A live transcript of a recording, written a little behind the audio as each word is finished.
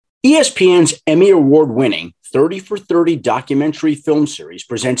ESPN's Emmy Award-winning 30 for 30 documentary film series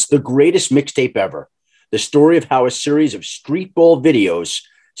presents the greatest mixtape ever, the story of how a series of streetball videos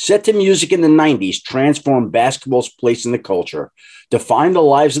set to music in the 90s transformed basketball's place in the culture, defined the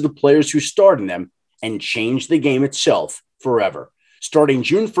lives of the players who starred in them, and changed the game itself forever. Starting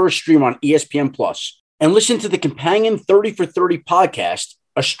June 1st, stream on ESPN Plus, and listen to the companion 30 for 30 podcast,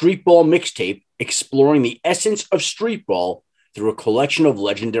 a streetball mixtape exploring the essence of streetball through a collection of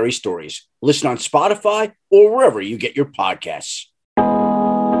legendary stories. Listen on Spotify or wherever you get your podcasts.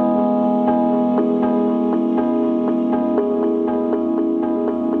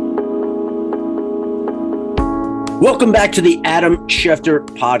 Welcome back to the Adam Schefter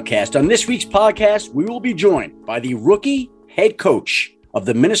podcast. On this week's podcast, we will be joined by the rookie head coach of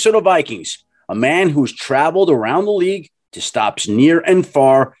the Minnesota Vikings, a man who's traveled around the league to stops near and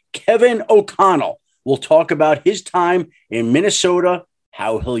far, Kevin O'Connell. We'll talk about his time in Minnesota,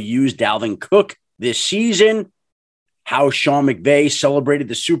 how he'll use Dalvin Cook this season, how Sean McVay celebrated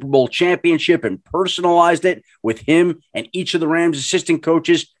the Super Bowl championship and personalized it with him and each of the Rams assistant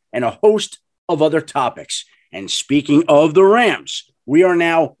coaches, and a host of other topics. And speaking of the Rams, we are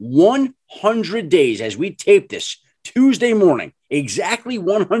now 100 days as we tape this Tuesday morning, exactly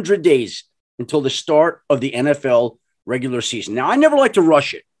 100 days until the start of the NFL regular season. Now, I never like to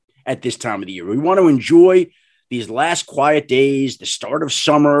rush it at this time of the year. We want to enjoy these last quiet days, the start of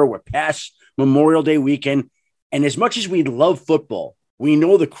summer. We're past Memorial Day weekend. And as much as we love football, we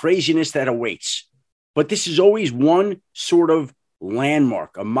know the craziness that awaits. But this is always one sort of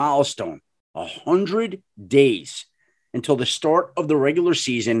landmark, a milestone, 100 days until the start of the regular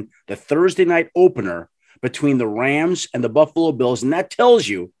season, the Thursday night opener between the Rams and the Buffalo Bills. And that tells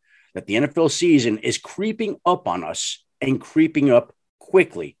you that the NFL season is creeping up on us and creeping up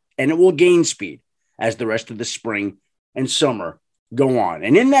quickly. And it will gain speed as the rest of the spring and summer go on.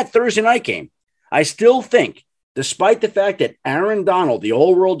 And in that Thursday night game, I still think, despite the fact that Aaron Donald, the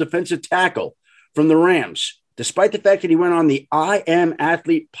all-world defensive tackle from the Rams, despite the fact that he went on the I Am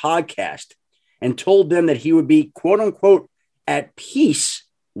Athlete podcast and told them that he would be, quote-unquote, at peace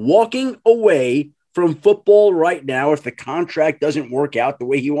walking away from football right now if the contract doesn't work out the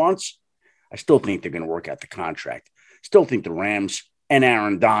way he wants, I still think they're going to work out the contract. Still think the Rams and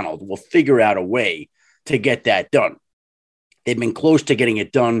Aaron Donald will figure out a way to get that done. They've been close to getting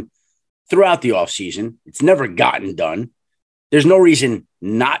it done throughout the offseason. It's never gotten done. There's no reason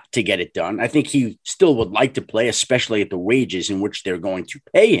not to get it done. I think he still would like to play, especially at the wages in which they're going to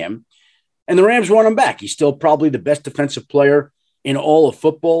pay him. And the Rams want him back. He's still probably the best defensive player in all of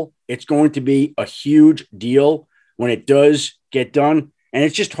football. It's going to be a huge deal when it does get done. And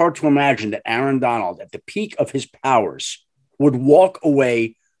it's just hard to imagine that Aaron Donald, at the peak of his powers, would walk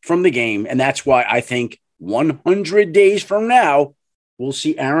away from the game. And that's why I think 100 days from now, we'll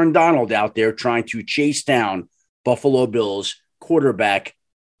see Aaron Donald out there trying to chase down Buffalo Bills quarterback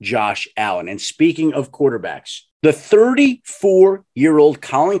Josh Allen. And speaking of quarterbacks, the 34-year-old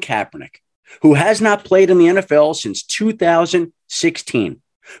Colin Kaepernick, who has not played in the NFL since 2016,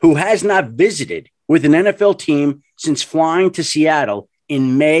 who has not visited with an NFL team since flying to Seattle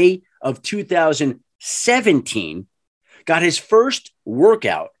in May of 2017, got his first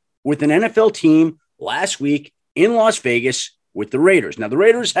workout with an NFL team last week in Las Vegas with the Raiders. Now, the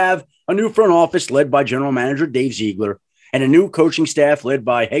Raiders have a new front office led by general manager Dave Ziegler and a new coaching staff led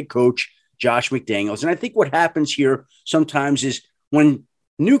by head coach Josh McDaniels. And I think what happens here sometimes is when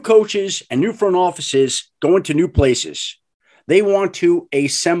new coaches and new front offices go into new places, they want to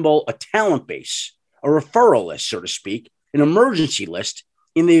assemble a talent base, a referral list, so to speak, an emergency list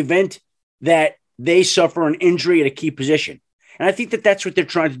in the event that they suffer an injury at a key position. And I think that that's what they're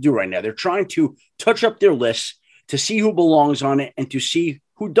trying to do right now. They're trying to touch up their lists to see who belongs on it and to see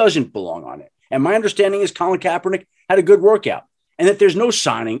who doesn't belong on it. And my understanding is Colin Kaepernick had a good workout and that there's no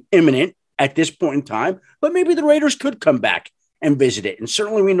signing imminent at this point in time, but maybe the Raiders could come back and visit it. And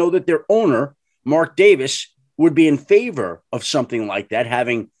certainly we know that their owner, Mark Davis, would be in favor of something like that,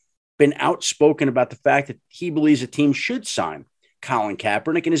 having been outspoken about the fact that he believes a team should sign Colin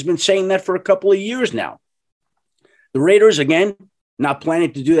Kaepernick and has been saying that for a couple of years now. The Raiders, again, not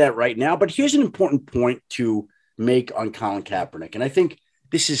planning to do that right now, but here's an important point to make on Colin Kaepernick. And I think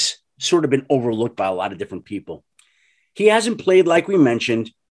this has sort of been overlooked by a lot of different people. He hasn't played, like we mentioned,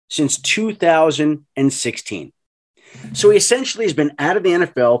 since 2016. So he essentially has been out of the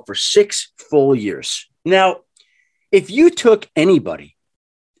NFL for 6 full years. Now, if you took anybody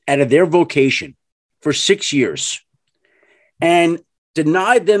out of their vocation for 6 years and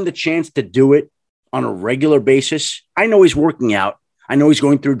denied them the chance to do it on a regular basis, I know he's working out. I know he's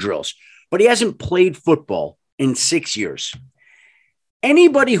going through drills, but he hasn't played football in 6 years.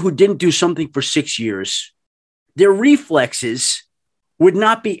 Anybody who didn't do something for 6 years, their reflexes would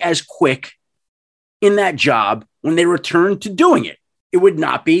not be as quick in that job when they returned to doing it. It would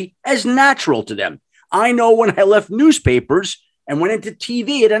not be as natural to them. I know when I left newspapers and went into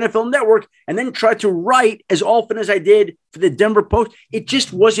TV at NFL Network and then tried to write as often as I did for the Denver Post, it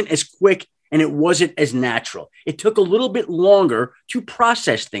just wasn't as quick and it wasn't as natural. It took a little bit longer to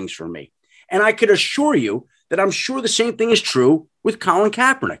process things for me. And I could assure you that I'm sure the same thing is true with Colin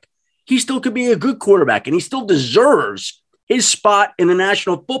Kaepernick. He still could be a good quarterback and he still deserves his spot in the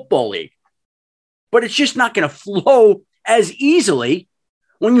National Football League. But it's just not going to flow as easily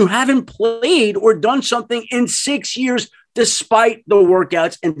when you haven't played or done something in 6 years, despite the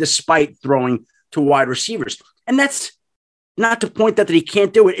workouts and despite throwing to wide receivers. And that's not to point out that he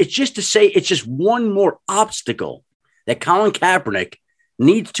can't do it. It's just to say it's just one more obstacle that Colin Kaepernick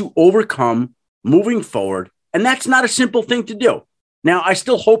needs to overcome moving forward. And that's not a simple thing to do. Now, I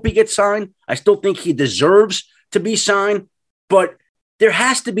still hope he gets signed. I still think he deserves to be signed, but there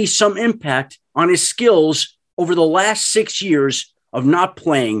has to be some impact on his skills over the last 6 years of not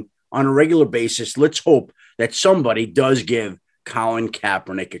playing on a regular basis. Let's hope that somebody does give Colin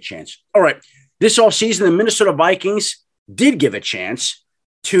Kaepernick a chance. All right. This offseason, the Minnesota Vikings did give a chance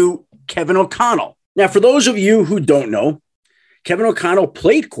to Kevin O'Connell. Now, for those of you who don't know, Kevin O'Connell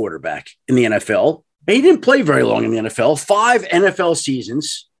played quarterback in the NFL. He didn't play very long in the NFL, 5 NFL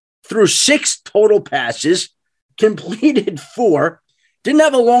seasons, threw 6 total passes, completed 4, didn't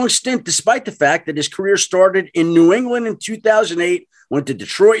have a long stint despite the fact that his career started in New England in 2008, went to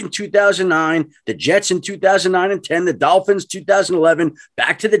Detroit in 2009, the Jets in 2009 and 10, the Dolphins 2011,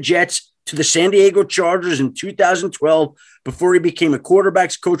 back to the Jets, to the San Diego Chargers in 2012, before he became a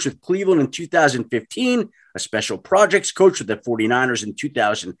quarterbacks coach with Cleveland in 2015, a special projects coach with the 49ers in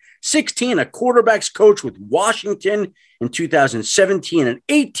 2016, a quarterbacks coach with Washington in 2017 and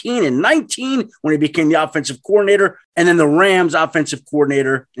 18 and 19 when he became the offensive coordinator, and then the Rams offensive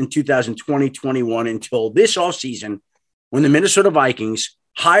coordinator in 2020-21 until this offseason when the Minnesota Vikings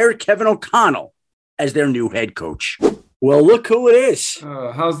hired Kevin O'Connell as their new head coach. Well, look who it is.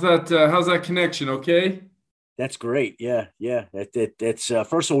 How's that connection? Okay. That's great. Yeah. That's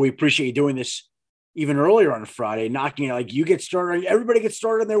first of all, we appreciate you doing this even earlier on a Friday, knocking like you get started. Everybody gets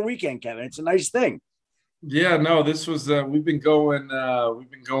started on their weekend, Kevin. It's a nice thing. Yeah, no, this was we've been going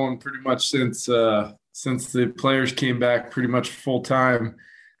pretty much since the players came back pretty much full time.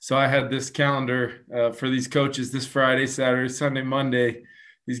 So I had this calendar for these coaches this Friday, Saturday, Sunday, Monday.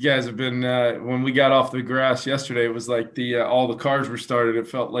 These guys have been when we got off the grass yesterday, it was like all the cars were started. It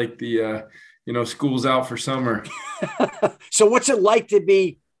felt like the school's out for summer. So what's it like to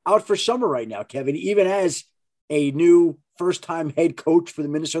be out for summer right now, Kevin, even as a new first-time head coach for the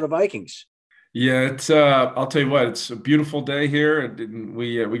Minnesota Vikings? Yeah, it's I'll tell you what, it's a beautiful day here.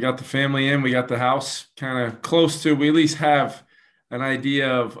 We got the family in, we got the house kind of close to, we at least have an idea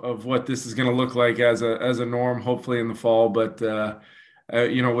of what this is going to look like as a norm, hopefully in the fall. But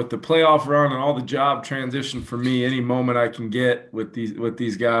with the playoff run and all the job transition for me, any moment I can get with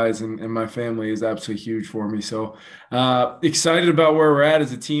these guys and my family is absolutely huge for me. So excited about where we're at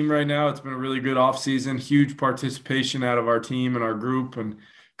as a team right now. It's been a really good offseason, huge participation out of our team and our group, and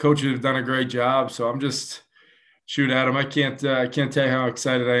coaches have done a great job. So I'm just Adam. I can't tell you how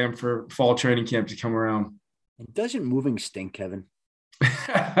excited I am for fall training camp to come around. And doesn't moving stink, Kevin?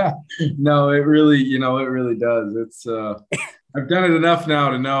 No, it really does. It's I've done it enough now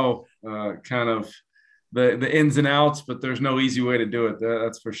to know kind of the ins and outs, but there's no easy way to do it.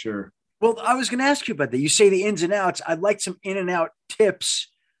 That's for sure. Well, I was going to ask you about that. You say the ins and outs. I'd like some in and out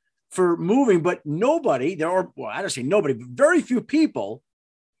tips for moving, but I don't say nobody, but very few people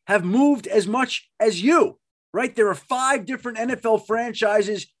have moved as much as you, right? There are 5 different NFL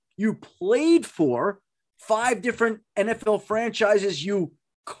franchises you played for, 5 different NFL franchises you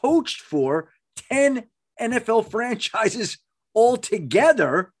coached for, 10 NFL franchises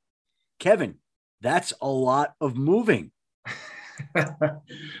altogether. Kevin, that's a lot of moving.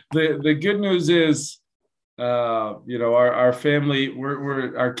 The good news is, our family,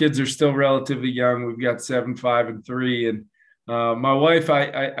 our kids are still relatively young. We've got 7, 5, and 3, and my wife,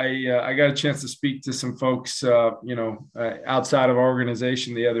 I got a chance to speak to some folks, outside of our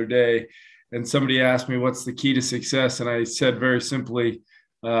organization the other day, and somebody asked me what's the key to success, and I said very simply,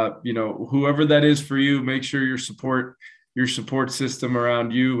 whoever that is for you, make sure your support system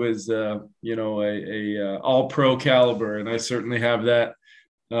around you is, a all pro caliber, and I certainly have that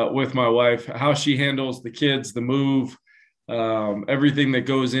with my wife. How she handles the kids, the move, everything that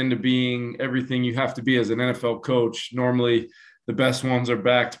goes into being everything you have to be as an NFL coach. Normally the best ones are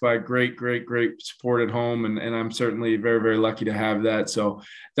backed by great, great, great support at home. And I'm certainly very, very lucky to have that. So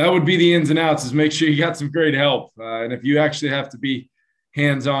that would be the ins and outs, is make sure you got some great help. And if you actually have to be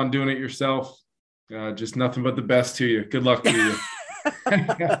hands-on doing it yourself, just nothing but the best to you. Good luck to you.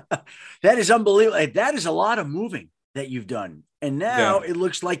 That is unbelievable. That is a lot of moving that you've done. And now it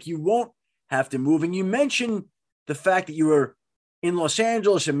looks like you won't have to move. And you mentioned the fact that you were in Los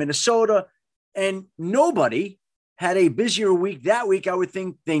Angeles and Minnesota, and nobody had a busier week that week, I would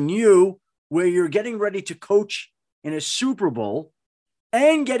think, than you, where you're getting ready to coach in a Super Bowl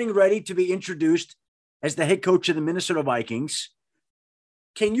and getting ready to be introduced as the head coach of the Minnesota Vikings.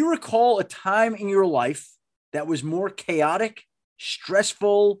 Can you recall a time in your life that was more chaotic,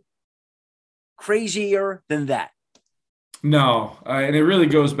 stressful, crazier than that? No, and it really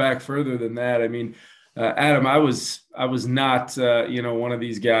goes back further than that. I mean, Adam, I was not, one of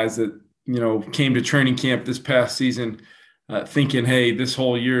these guys that, came to training camp this past season thinking, hey, this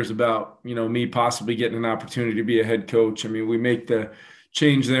whole year is about, me possibly getting an opportunity to be a head coach. I mean, we make the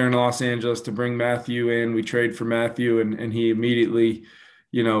change there in Los Angeles to bring Matthew in. We trade for Matthew, and he immediately,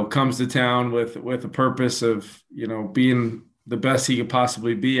 comes to town with a purpose of, being the best he could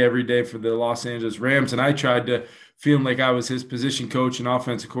possibly be every day for the Los Angeles Rams. And I tried to, feeling like I was his position coach and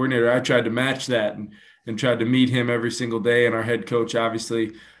offensive coordinator, I tried to match that and tried to meet him every single day. And our head coach,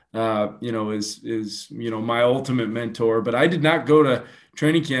 obviously, is my ultimate mentor. But I did not go to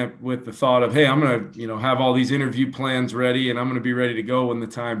training camp with the thought of, hey, I'm going to, have all these interview plans ready and I'm going to be ready to go when the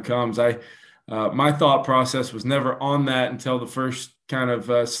time comes. My thought process was never on that until the first kind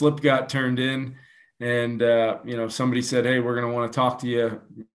of slip got turned in. And, somebody said, hey, we're going to want to talk to you,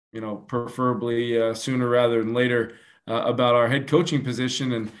 preferably sooner rather than later about our head coaching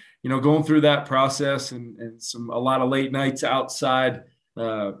position. And, going through that process and a lot of late nights outside,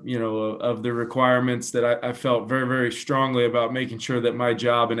 of the requirements that I felt very, very strongly about making sure that my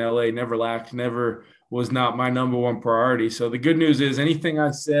job in LA never lacked, never was not my number one priority. So the good news is anything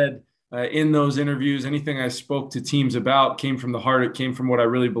I said in those interviews, anything I spoke to teams about came from the heart. It came from what I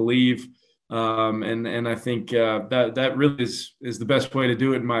really believe. And I think that really is the best way to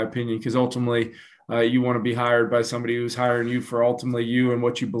do it, in my opinion, because ultimately you want to be hired by somebody who's hiring you for ultimately you and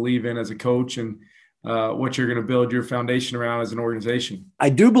what you believe in as a coach and what you're going to build your foundation around as an organization. I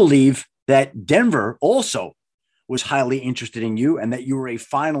do believe that Denver also was highly interested in you and that you were a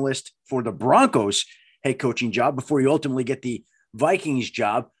finalist for the Broncos head coaching job before you ultimately get the Vikings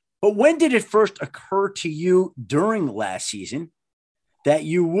job. But when did it first occur to you during last season that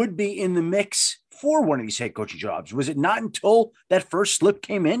you would be in the mix for one of these head coaching jobs? Was it not until that first slip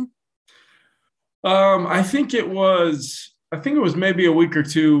came in? I think it was maybe a week or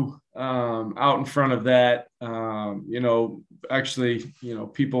two out in front of that.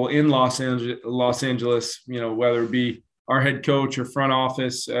 People in Los Angeles, whether it be our head coach or front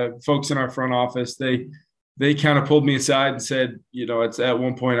office, folks in our front office, they kind of pulled me aside and said, it's at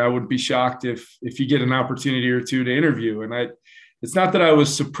one point, I wouldn't be shocked if you get an opportunity or two to interview. And it's not that I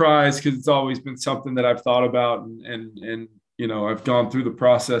was surprised, because it's always been something that I've thought about and I've gone through the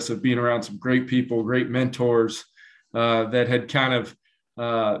process of being around some great people, great mentors that had kind of,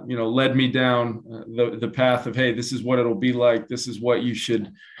 led me down the path of, hey, this is what it'll be like. This is what you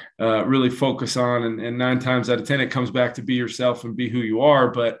should really focus on. And 9 times out of 10, it comes back to be yourself and be who you are.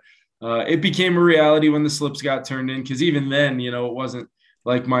 But it became a reality when the slips got turned in, because even then, it wasn't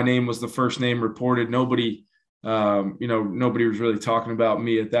like my name was the first name reported. Nobody was really talking about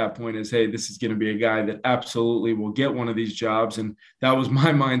me at that point as, hey, this is going to be a guy that absolutely will get one of these jobs. And that was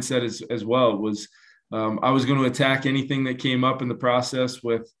my mindset as well. I was going to attack anything that came up in the process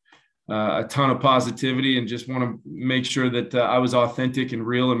with a ton of positivity and just want to make sure that I was authentic and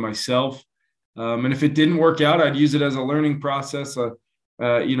real in myself. And if it didn't work out, I'd use it as a learning process, a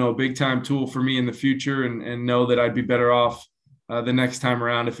big time tool for me in the future, and know that I'd be better off the next time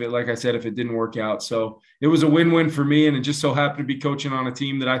around if it didn't work out. So it was a win-win for me. And it just so happened to be coaching on a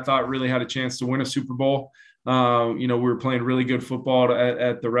team that I thought really had a chance to win a Super Bowl. We were playing really good football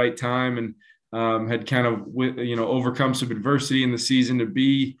at the right time, and had kind of, overcome some adversity in the season to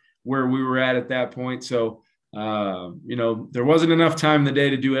be where we were at that point. So, there wasn't enough time in the day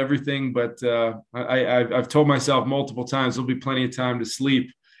to do everything, but I've told myself multiple times there'll be plenty of time to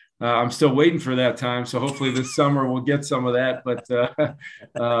sleep. I'm still waiting for that time. So hopefully this summer we'll get some of that. But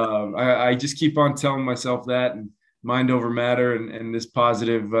I just keep on telling myself that, and mind over matter, and this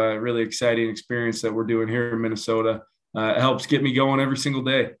positive, really exciting experience that we're doing here in Minnesota helps get me going every single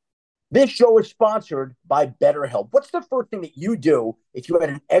day. This show is sponsored by BetterHelp. What's the first thing that you do if you had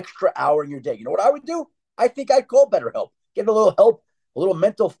an extra hour in your day? You know what I would do? I think I'd call BetterHelp. Get a little help, a little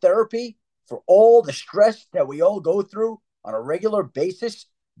mental therapy for all the stress that we all go through on a regular basis,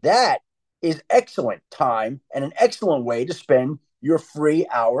 that is excellent time and an excellent way to spend your free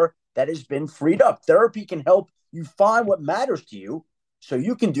hour that has been freed up. Therapy can help you find what matters to you so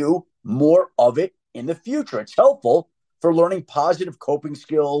you can do more of it in the future. It's helpful for learning positive coping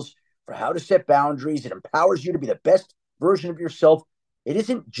skills, for how to set boundaries. It empowers you to be the best version of yourself. It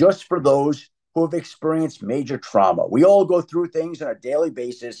isn't just for those who have experienced major trauma. We all go through things on a daily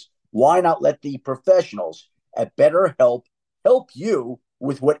basis. Why not let the professionals at BetterHelp help you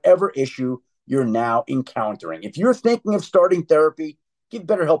with whatever issue you're now encountering? If you're thinking of starting therapy, give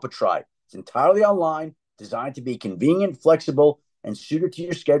BetterHelp a try. It's entirely online, designed to be convenient, flexible, and suited to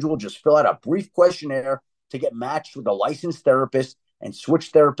your schedule. Just fill out a brief questionnaire to get matched with a licensed therapist and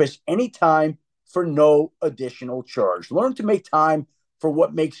switch therapists anytime for no additional charge. Learn to make time for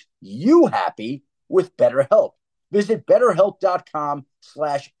what makes you happy with BetterHelp. Visit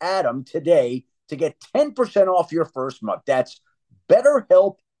BetterHelp.com/Adam today to get 10% off your first month. That's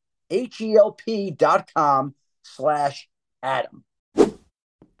BetterHelp, HELP.com/Adam.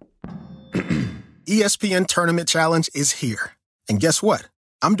 ESPN Tournament Challenge is here. And guess what?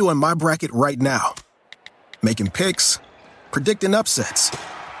 I'm doing my bracket right now. Making picks, predicting upsets,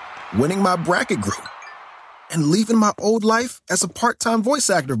 winning my bracket group, and leaving my old life as a part-time voice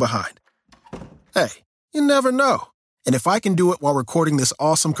actor behind. Hey, you never know. And if I can do it while recording this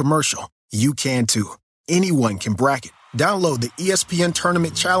awesome commercial, you can too. Anyone can bracket. Download the ESPN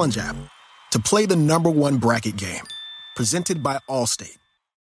Tournament Challenge app to play the #1 bracket game. Presented by Allstate.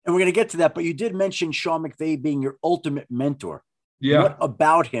 And we're going to get to that, but you did mention Sean McVay being your ultimate mentor. Yeah. What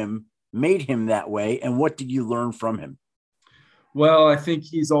about him made him that way, and what did you learn from him? Well, I think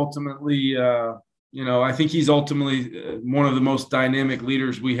he's ultimately, one of the most dynamic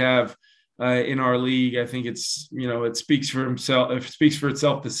leaders we have in our league. I think it speaks for himself. It speaks for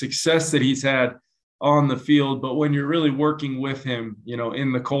itself, the success that he's had on the field. But when you're really working with him,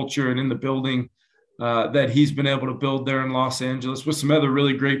 in the culture and in the building that he's been able to build there in Los Angeles with some other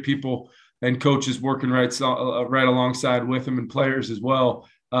really great people and coaches working right alongside with him and players as well.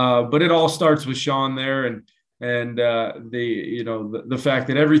 But it all starts with Sean there, and the fact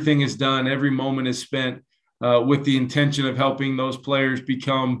that everything is done, every moment is spent with the intention of helping those players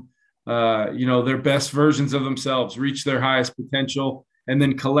become, their best versions of themselves, reach their highest potential, and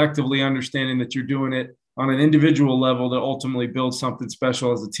then collectively understanding that you're doing it on an individual level that ultimately builds something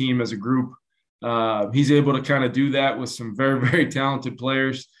special as a team, as a group. He's able to kind of do that with some very, very talented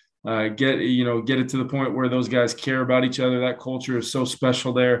players. Get it to the point where those guys care about each other. That culture is so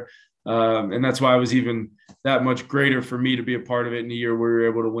special there. And that's why it was even that much greater for me to be a part of it in the year where we were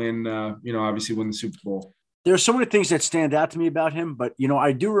able to win, obviously win the Super Bowl. There are so many things that stand out to me about him, but,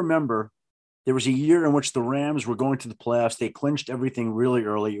 I do remember there was a year in which the Rams were going to the playoffs. They clinched everything really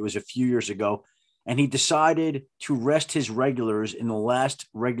early. It was a few years ago. And he decided to rest his regulars in the last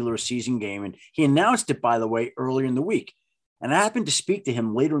regular season game. And he announced it, by the way, earlier in the week. And I happened to speak to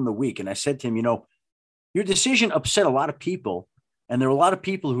him later in the week. And I said to him, your decision upset a lot of people. And there were a lot of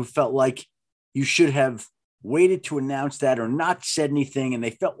people who felt like you should have waited to announce that or not said anything. And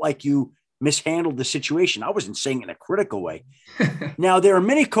they felt like you mishandled the situation. I wasn't saying in a critical way. Now, there are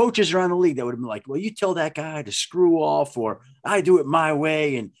many coaches around the league that would have been like, well, you tell that guy to screw off, or I do it my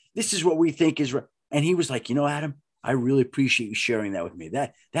way, and this is what we think is right. And he was like, Adam, I really appreciate you sharing that with me.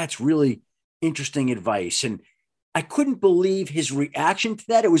 That's really interesting advice. And I couldn't believe his reaction to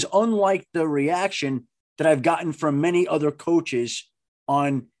that. It was unlike the reaction that I've gotten from many other coaches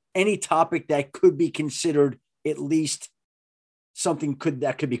on any topic that could be considered at least something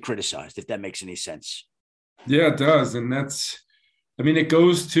that could be criticized, if that makes any sense. Yeah, it does. And it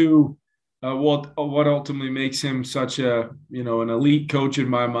goes to what ultimately makes him such an elite coach in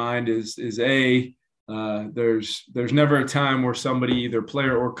my mind is there's never a time where somebody, either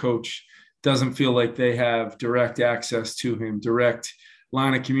player or coach, doesn't feel like they have direct access to him, direct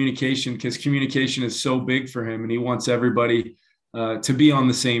line of communication, because communication is so big for him, and he wants everybody to be on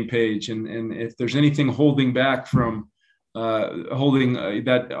the same page. And if there's anything holding back from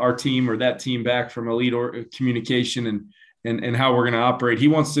that our team or that team back from elite or communication and how we're going to operate, he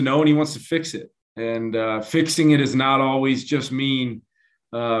wants to know and he wants to fix it. And fixing it is not always just mean,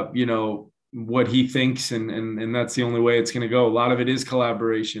 what he thinks, and that's the only way it's going to go. A lot of it is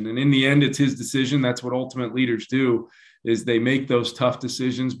collaboration, and in the end, it's his decision. That's what ultimate leaders do, is they make those tough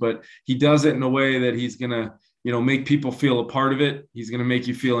decisions, but he does it in a way that he's going to, make people feel a part of it. He's going to make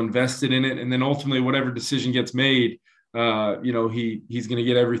you feel invested in it. And then ultimately, whatever decision gets made, he's going to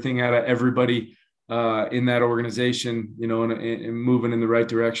get everything out of everybody in that organization, and moving in the right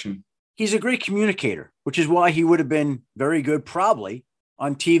direction. He's a great communicator, which is why he would have been very good probably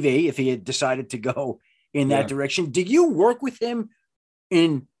on TV if he had decided to go in that direction. Did you work with him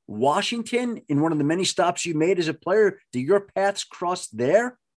in Washington in one of the many stops you made as a player? Did your paths cross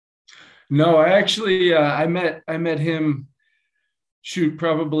there? No, I actually, I met him,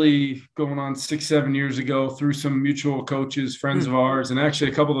 probably going on 6-7 years ago through some mutual coaches, friends of ours. And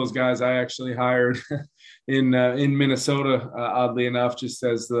actually a couple of those guys I actually hired in Minnesota, oddly enough, just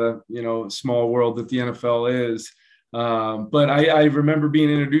as the, small world that the NFL is. But I remember being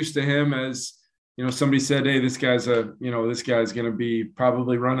introduced to him as, somebody said, hey, this guy's going to be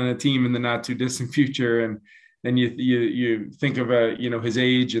probably running a team in the not too distant future. And you think of his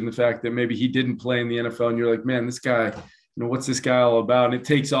age and the fact that maybe he didn't play in the NFL, and you're like, man, this guy, what's this guy all about? And it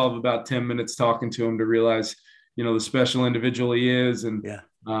takes all of about 10 minutes talking to him to realize, the special individual he is, and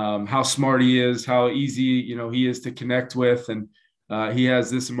how smart he is, how easy, he is to connect with. And he has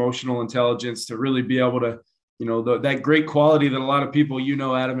this emotional intelligence to really be able to, that great quality that a lot of people,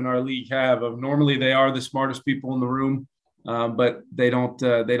 Adam, in our league have. Of normally they are the smartest people in the room, but they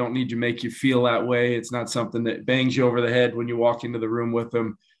don't need to make you feel that way. It's not something that bangs you over the head when you walk into the room with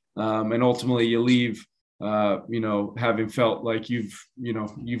them. And ultimately you leave, having felt like you've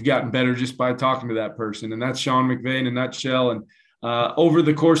gotten better just by talking to that person. And that's Sean McVay in a nutshell. And over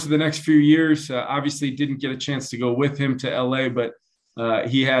the course of the next few years, obviously didn't get a chance to go with him to LA, but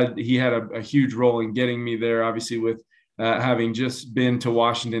he had a huge role in getting me there, obviously with having just been to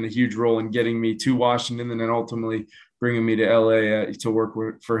Washington, a huge role in getting me to Washington, and then ultimately bringing me to LA to work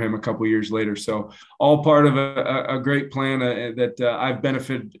for him a couple of years later. So all part of a great plan that I've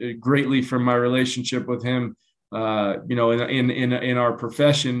benefited greatly from my relationship with him, in our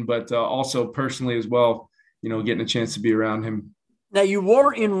profession, but also personally as well, getting a chance to be around him. Now, you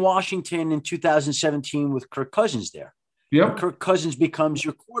were in Washington in 2017 with Kirk Cousins there. Yep. Kirk Cousins becomes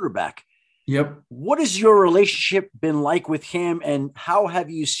your quarterback. Yep. What has your relationship been like with him, and how have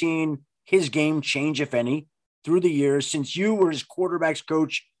you seen his game change, if any, through the years since you were his quarterback's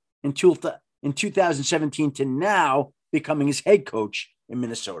coach in 2017 to now becoming his head coach in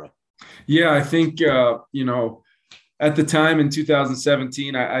Minnesota? Yeah, I think, at the time in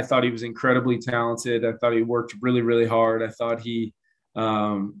 2017, I thought he was incredibly talented. I thought he worked really, really hard. I thought he,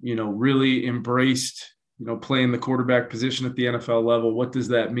 really embraced, playing the quarterback position at the NFL level. What does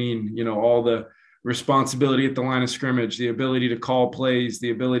that mean? All the responsibility at the line of scrimmage, the ability to call plays, the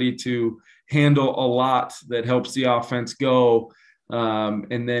ability to handle a lot that helps the offense go.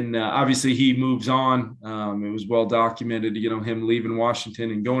 And then obviously he moves on. It was well documented, him leaving Washington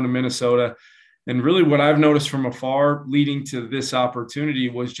and going to Minnesota. And really what I've noticed from afar leading to this opportunity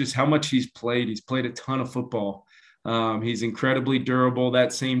was just how much he's played. He's played a ton of football. He's incredibly durable.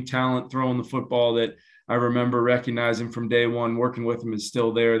 That same talent throwing the football that I remember recognizing from day one, working with him, is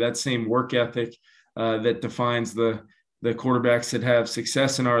still there. That same work ethic that defines the quarterbacks that have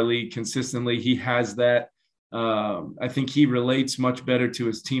success in our league consistently. He has that. I think he relates much better to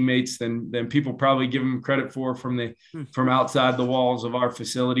his teammates than people probably give him credit for from outside the walls of our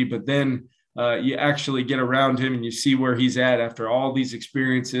facility. But then you actually get around him and you see where he's at after all these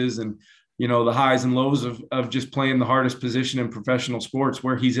experiences and, the highs and lows of just playing the hardest position in professional sports,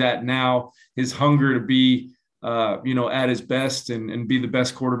 where he's at now, his hunger to be, at his best and be the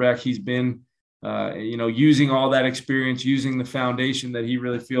best quarterback he's been, using all that experience, using the foundation that he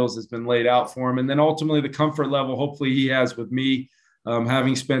really feels has been laid out for him. And then ultimately the comfort level, hopefully he has with me,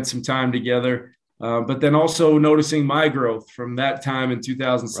 having spent some time together, but then also noticing my growth from that time in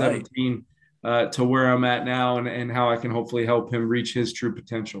 2017 to where I'm at now and how I can hopefully help him reach his true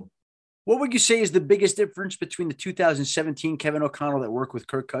potential. What would you say is the biggest difference between the 2017 Kevin O'Connell that worked with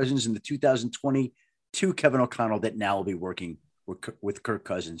Kirk Cousins and the 2022 Kevin O'Connell that now will be working with Kirk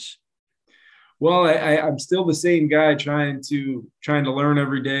Cousins? Well, I'm still the same guy trying to learn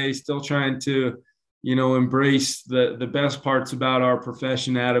every day, still trying to, embrace the best parts about our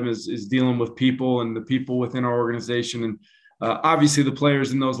profession. Adam is dealing with people and the people within our organization. And obviously the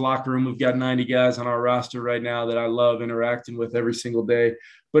players in those locker room, we've got 90 guys on our roster right now that I love interacting with every single day.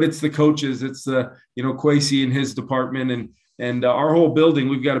 But it's the coaches, it's the, Kwesi and his department and our whole building.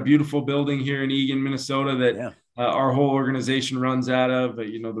 We've got a beautiful building here in Eagan, Minnesota that our whole organization runs out of.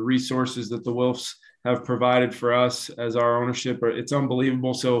 The resources that the Wilfs have provided for us as our ownership, it's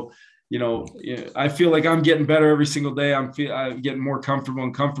unbelievable. So, I feel like I'm getting better every single day. I'm getting more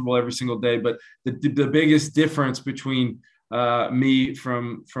comfortable every single day. But the biggest difference between me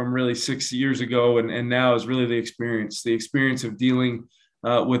from really 6 years ago and now is really the experience of dealing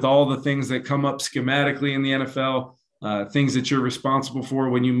with all the things that come up schematically in the NFL, things that you're responsible for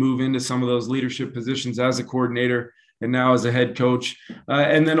when you move into some of those leadership positions as a coordinator and now as a head coach.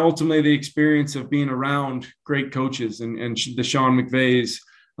 And then ultimately the experience of being around great coaches and the Sean McVays,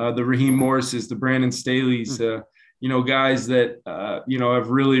 the Raheem Morrises, the Brandon Staley's, guys that, have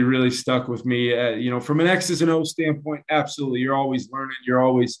really, really stuck with me. From an X's and O's standpoint, absolutely. You're always learning. You're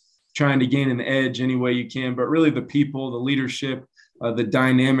always trying to gain an edge any way you can. But really the people, the leadership, the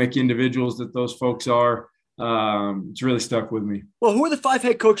dynamic individuals that those folks are, it's really stuck with me. Well, who are the 5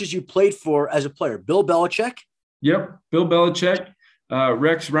 head coaches you played for as a player? Bill Belichick? Yep. Bill Belichick,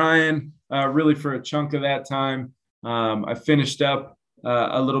 Rex Ryan, really for a chunk of that time. I finished up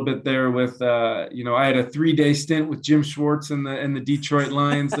a little bit there with, I had a 3-day stint with Jim Schwartz and the Detroit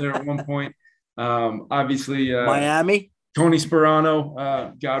Lions there at one point. Obviously, Miami. Tony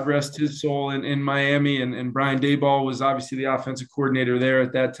Sperano, God rest his soul, in Miami, and Brian Daboll was obviously the offensive coordinator there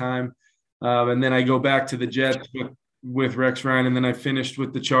at that time. And then I go back to the Jets with Rex Ryan, and then I finished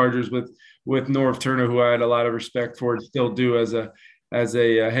with the Chargers with Norv Turner, who I had a lot of respect for, and still do as a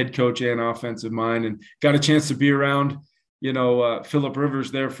head coach and offensive mind, and got a chance to be around Phillip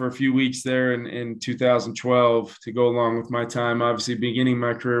Rivers there for a few weeks there in 2012 to go along with my time, obviously beginning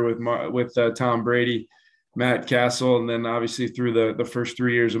my career with Tom Brady, Matt Castle, and then obviously through the first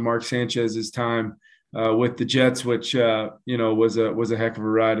 3 years of Mark Sanchez's time with the Jets, which was a heck of a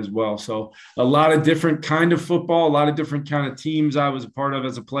ride as well. So a lot of different kind of football, a lot of different kind of teams I was a part of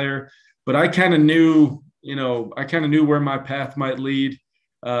as a player, but I kind of knew where my path might lead.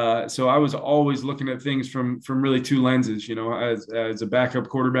 So I was always looking at things from really 2 lenses, as a backup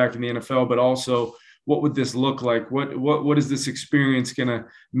quarterback in the NFL, but also what would this look like? What is this experience going to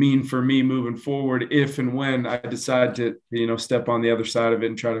mean for me moving forward if and when I decide to, step on the other side of it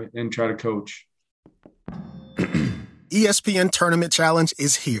and try to coach? ESPN Tournament Challenge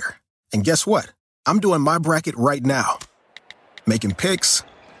is here. And guess what? I'm doing my bracket right now. Making picks,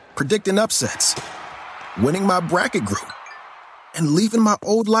 predicting upsets, winning my bracket group, and leaving my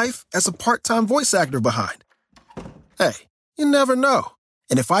old life as a part-time voice actor behind. Hey, you never know.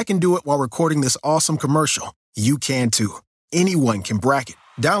 And if I can do it while recording this awesome commercial, you can too. Anyone can bracket.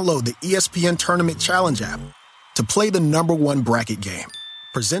 Download the ESPN Tournament Challenge app to play the #1 bracket game.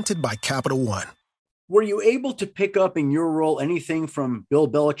 Presented by Capital One. Were you able to pick up in your role anything from Bill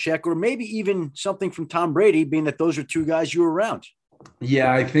Belichick or maybe even something from Tom Brady, being that those are 2 guys you were around?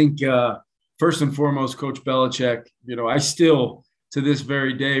 Yeah, I think first and foremost, Coach Belichick, I still to this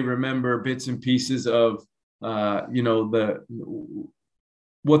very day remember bits and pieces of,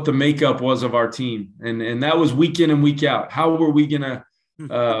 what the makeup was of our team. And that was week in and week out. How were we going to,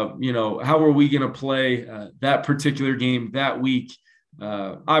 play that particular game that week?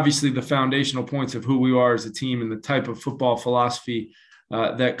 Obviously the foundational points of who we are as a team and the type of football philosophy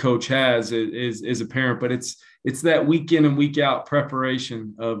that coach has is apparent, but it's that week in and week out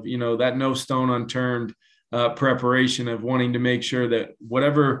preparation of, that no stone unturned preparation of wanting to make sure that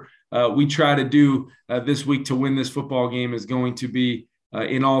whatever we try to do this week to win this football game is going to be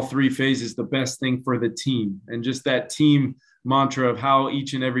in all 3 phases the best thing for the team. And just that team mantra of how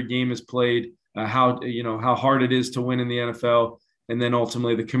each and every game is played, how hard it is to win in the NFL. And then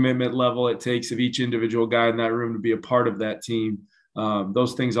ultimately the commitment level it takes of each individual guy in that room to be a part of that team.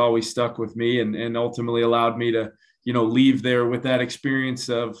 Those things always stuck with me and ultimately allowed me to, leave there with that experience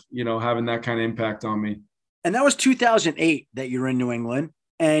of, having that kind of impact on me. And that was 2008 that you're in New England,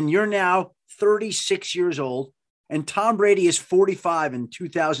 and you're now 36 years old, and Tom Brady is 45 in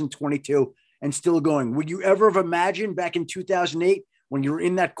 2022 and still going. Would you ever have imagined back in 2008 when you were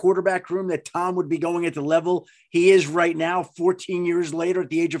in that quarterback room that Tom would be going at the level he is right now, 14 years later at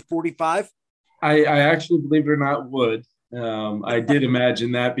the age of 45? I actually, believe it or not, would. I did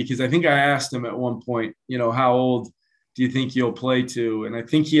imagine that because I think I asked him at one point, how old do you think you'll play to? And I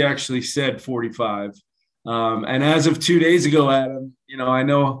think he actually said 45. And as of 2 days ago, Adam, I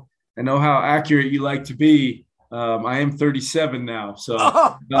know how accurate you like to be. I am 37 now. So,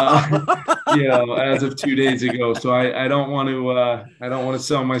 as of 2 days ago. So I don't want to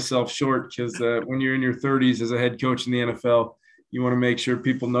sell myself short because when you're in your 30s as a head coach in the NFL, you want to make sure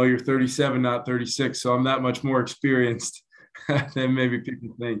people know you're 37, not 36. So I'm that much more experienced than maybe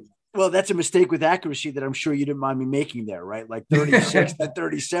people think. Well, that's a mistake with accuracy that I'm sure you didn't mind me making there, right? Like 36 to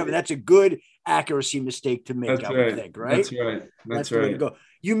 37. That's a good accuracy mistake to make, would think, right? That's right. That's right. The way to go.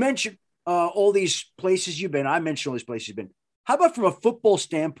 You mentioned all these places you've been. I mentioned all these places you've been. How about from a football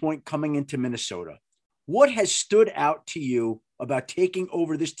standpoint coming into Minnesota? What has stood out to you about taking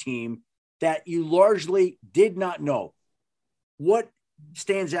over this team that you largely did not know? What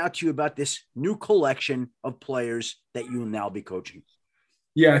stands out to you about this new collection of players that you will now be coaching?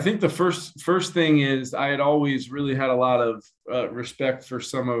 Yeah, I think the first thing is I had always really had a lot of respect for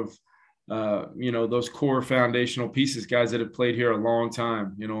some of, those core foundational pieces, guys that have played here a long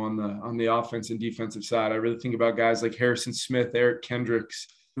time, on the offense and defensive side. I really think about guys like Harrison Smith, Eric Kendricks,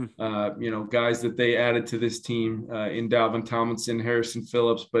 Guys that they added to this team in Dalvin Tomlinson, Harrison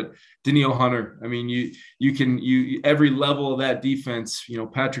Phillips, but Danielle Hunter. I mean, you every level of that defense,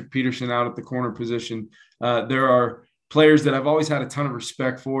 Patrick Peterson out at the corner position. There are players that I've always had a ton of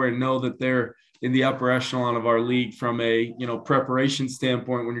respect for and know that they're in the upper echelon of our league from a, preparation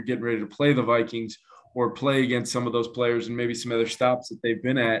standpoint when you're getting ready to play the Vikings or play against some of those players and maybe some other stops that they've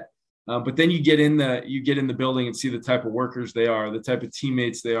been at. But then you get in the building and see the type of workers they are, the type of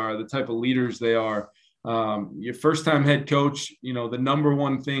teammates they are, the type of leaders they are. Your first-time head coach, the number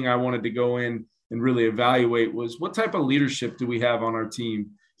one thing I wanted to go in and really evaluate was what type of leadership do we have on our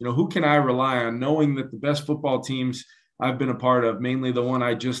team? Who can I rely on, knowing that the best football teams I've been a part of, mainly the one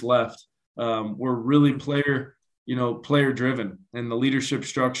I just left, were really player driven, and the leadership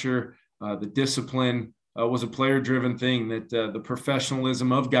structure, the discipline was a player driven thing. That the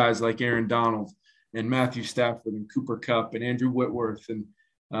professionalism of guys like Aaron Donald and Matthew Stafford and Cooper Kupp and Andrew Whitworth and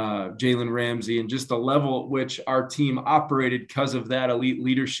Jalen Ramsey, and just the level at which our team operated because of that elite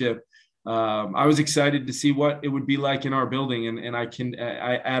leadership. I was excited to see what it would be like in our building. And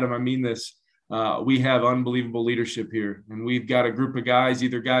Adam, I mean this. We have unbelievable leadership here, and we've got a group of guys,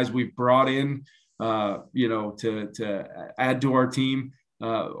 either guys we've brought in, to add to our team,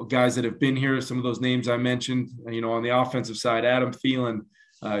 guys that have been here. Some of those names I mentioned, on the offensive side, Adam Thielen,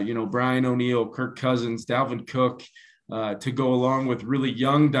 Brian O'Neill, Kirk Cousins, Dalvin Cook, to go along with really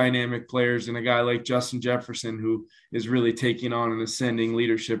young dynamic players, and a guy like Justin Jefferson, who is really taking on an ascending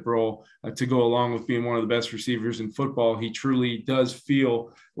leadership role, to go along with being one of the best receivers in football. He truly does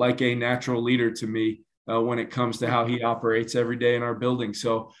feel like a natural leader to me when it comes to how he operates every day in our building.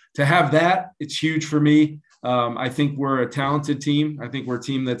 So to have that, it's huge for me. I think we're a talented team. I think we're a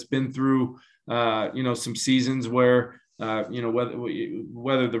team that's been through, some seasons where,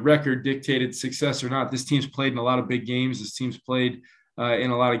 whether the record dictated success or not, this team's played in a lot of big games. This team's played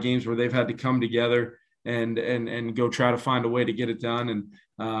in a lot of games where they've had to come together and go try to find a way to get it done. And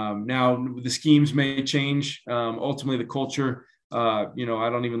now the schemes may change. Ultimately, the culture, I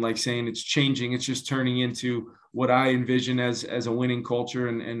don't even like saying it's changing. It's just turning into what I envision as a winning culture,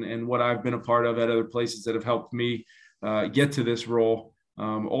 and what I've been a part of at other places that have helped me get to this role.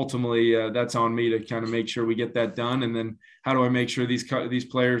 Ultimately, that's on me to kind of make sure we get that done. And then how do I make sure these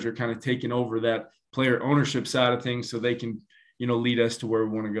players are kind of taking over that player ownership side of things so they can, lead us to where we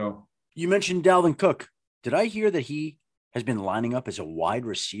want to go. You mentioned Dalvin Cook. Did I hear that he has been lining up as a wide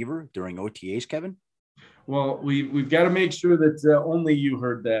receiver during OTAs, Kevin? Well, we've got to make sure that only you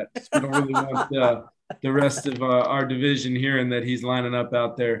heard that. We don't really want the rest of our division hearing that he's lining up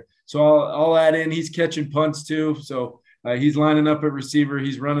out there. So I'll add in, he's catching punts too. So he's lining up at receiver.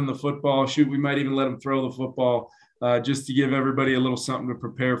 He's running the football. Shoot, we might even let him throw the football just to give everybody a little something to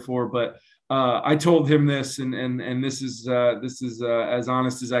prepare for. But I told him this, and this is as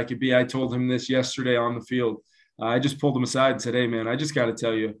honest as I could be. I told him this yesterday on the field. I just pulled him aside and said, "Hey, man, I just got to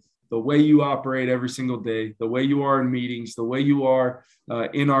tell you, the way you operate every single day, the way you are in meetings, the way you are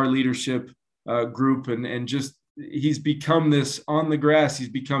in our leadership group, and just he's become this on the grass. He's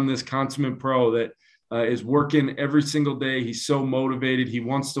become this consummate pro that is working every single day. He's so motivated. He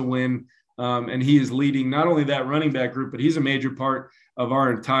wants to win, and he is leading not only that running back group, but he's a major part of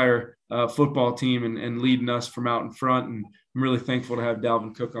our entire football team and leading us from out in front. And I'm really thankful to have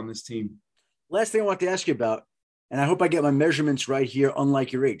Dalvin Cook on this team." Last thing I want to ask you about, and I hope I get my measurements right here,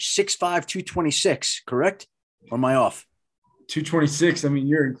 unlike your age, 6'5", 226, correct? Or am I off? 226. I mean,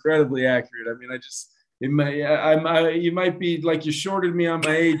 you're incredibly accurate. I mean, you might be like you shorted me on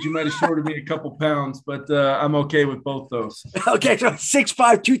my age. You might have shorted me a couple pounds, but I'm okay with both those. Okay, so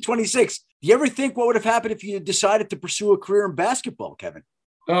 6'5", 226. Do you ever think what would have happened if you had decided to pursue a career in basketball, Kevin?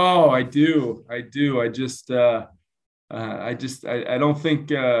 Oh, I do. I don't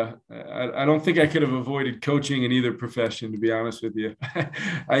think I could have avoided coaching in either profession, to be honest with you.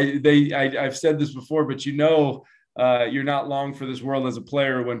 I've said this before, but you're not long for this world as a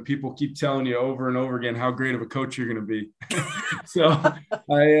player when people keep telling you over and over again how great of a coach you're going to be. So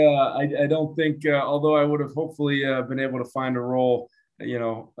I don't think, although I would have hopefully been able to find a role,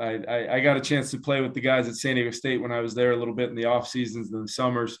 I got a chance to play with the guys at San Diego State when I was there a little bit in the off seasons and the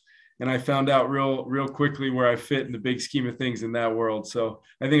summers. And I found out real quickly where I fit in the big scheme of things in that world. So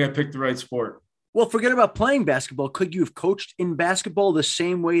I think I picked the right sport. Well, forget about playing basketball. Could you have coached in basketball the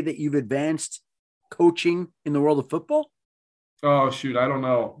same way that you've advanced coaching in the world of football? Oh, shoot. I don't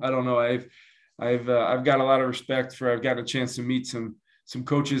know. I've got a lot of respect for, I've gotten a chance to meet some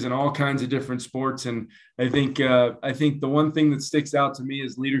coaches in all kinds of different sports. And I think the one thing that sticks out to me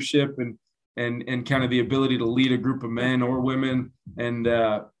is leadership and kind of the ability to lead a group of men or women and,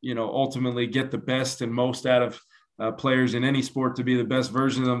 ultimately get the best and most out of players in any sport to be the best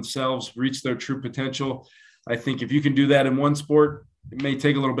version of themselves, reach their true potential. I think if you can do that in one sport, it may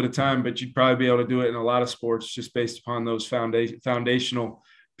take a little bit of time, but you'd probably be able to do it in a lot of sports just based upon those foundational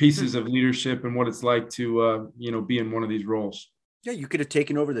pieces of leadership and what it's like to, be in one of these roles. Yeah, you could have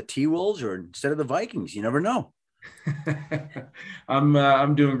taken over the T-Wolves or instead of the Vikings. You never know.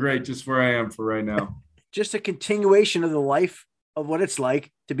 I'm doing great just where I am for right now. Just a continuation of the life of what it's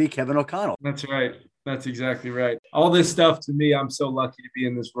like to be Kevin O'Connell. That's right. That's exactly right. All this stuff, to me, I'm so lucky to be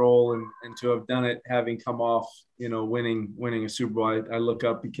in this role and to have done it, having come off, winning a Super Bowl. I look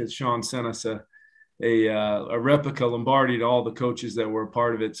up because Sean sent us a replica Lombardi to all the coaches that were a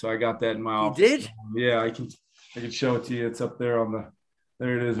part of it. So I got that in my office. You did? Yeah, I can show it to you. It's up there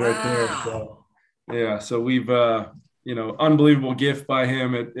there it is right there. So, yeah. So we've, unbelievable gift by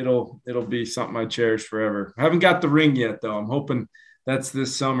him. It'll be something I cherish forever. I haven't got the ring yet though. I'm hoping that's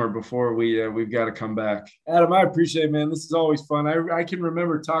this summer before we've got to come back. Adam, I appreciate it, man. This is always fun. I can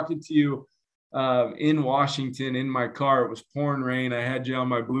remember talking to you in Washington in my car. It was pouring rain. I had you on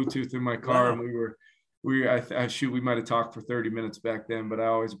my Bluetooth in my car, and we might have talked for 30 minutes back then, but I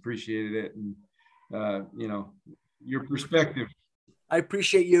always appreciated it. And, your perspective. I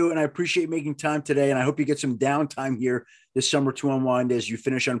appreciate you, and I appreciate making time today, and I hope you get some downtime here this summer to unwind as you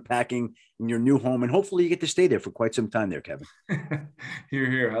finish unpacking in your new home, and hopefully you get to stay there for quite some time there, Kevin.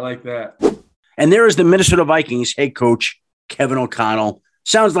 Here. I like that. And there is the Minnesota Vikings head coach, Kevin O'Connell.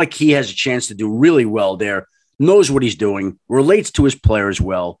 Sounds like he has a chance to do really well there, knows what he's doing, relates to his players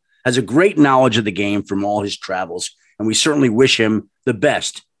well, has a great knowledge of the game from all his travels, and we certainly wish him the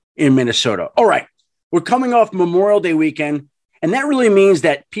best in Minnesota. All right, we're coming off Memorial Day weekend, and that really means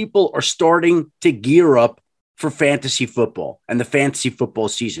that people are starting to gear up for fantasy football and the fantasy football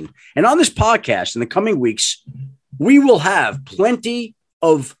season. And on this podcast in the coming weeks, we will have plenty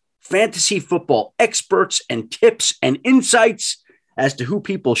of fantasy football experts and tips and insights as to who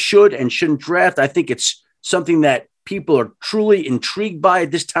people should and shouldn't draft. I think it's something that people are truly intrigued by at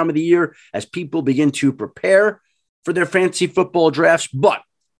this time of the year as people begin to prepare for their fantasy football drafts. But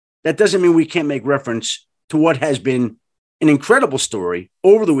that doesn't mean we can't make reference to what has been an incredible story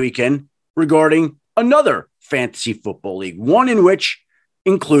over the weekend regarding another fantasy football league, one in which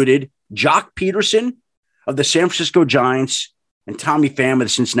included Jock Peterson of the San Francisco Giants and Tommy Pham of the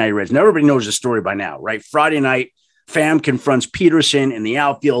Cincinnati Reds. Now, everybody knows the story by now, right? Friday night, Pham confronts Peterson in the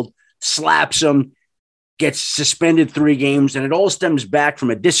outfield, slaps him, gets suspended 3 games, and it all stems back from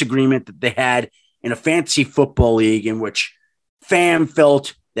a disagreement that they had in a fantasy football league in which Pham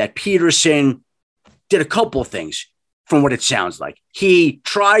felt that Peterson did a couple of things from what it sounds like. He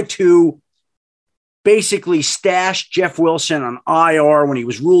tried to basically stash Jeff Wilson on IR when he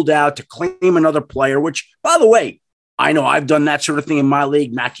was ruled out to claim another player, which, by the way, I know I've done that sort of thing in my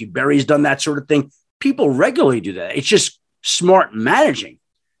league. Matthew Berry's done that sort of thing. People regularly do that. It's just smart managing.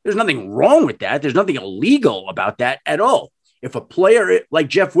 There's nothing wrong with that. There's nothing illegal about that at all. If a player like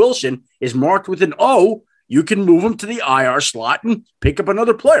Jeff Wilson is marked with an O, you can move him to the IR slot and pick up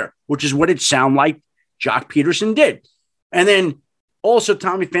another player, which is what it sounded like Jock Peterson did. And then also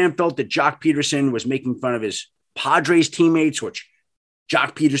Tommy Pham felt that Jock Peterson was making fun of his Padres teammates, which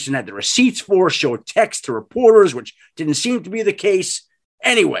Jock Peterson had the receipts for, showed text to reporters, which didn't seem to be the case.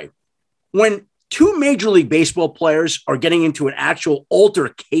 Anyway, when 2 Major League Baseball players are getting into an actual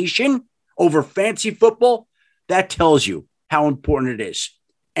altercation over fantasy football, that tells you how important it is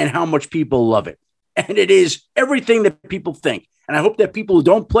and how much people love it. And it is everything that people think. And I hope that people who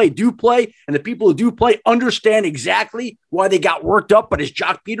don't play do play, and the people who do play understand exactly why they got worked up. But as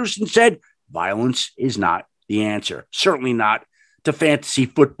Jock Peterson said, violence is not the answer. Certainly not to fantasy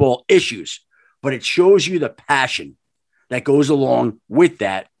football issues. But it shows you the passion that goes along with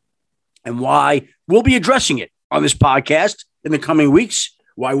that and why we'll be addressing it on this podcast in the coming weeks,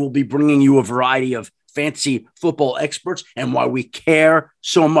 why we'll be bringing you a variety of fantasy football experts, and why we care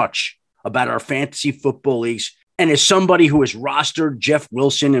so much about our fantasy football leagues. And as somebody who has rostered Jeff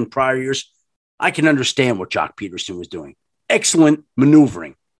Wilson in prior years, I can understand what Jock Peterson was doing. Excellent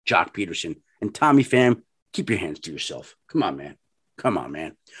maneuvering, Jock Peterson. And Tommy Pham, keep your hands to yourself. Come on, man. Come on,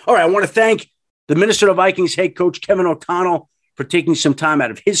 man. All right, I want to thank the Minnesota Vikings head coach, Kevin O'Connell, for taking some time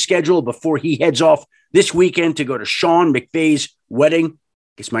out of his schedule before he heads off this weekend to go to Sean McVay's wedding.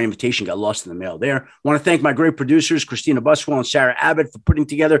 Guess my invitation got lost in the mail there. I want to thank my great producers, Christina Buswell and Sarah Abbott, for putting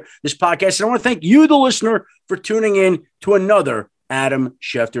together this podcast. And I want to thank you, the listener, for tuning in to another Adam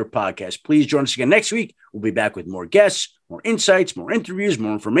Schefter podcast. Please join us again next week. We'll be back with more guests, more insights, more interviews,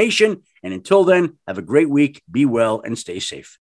 more information. And until then, have a great week. Be well and stay safe.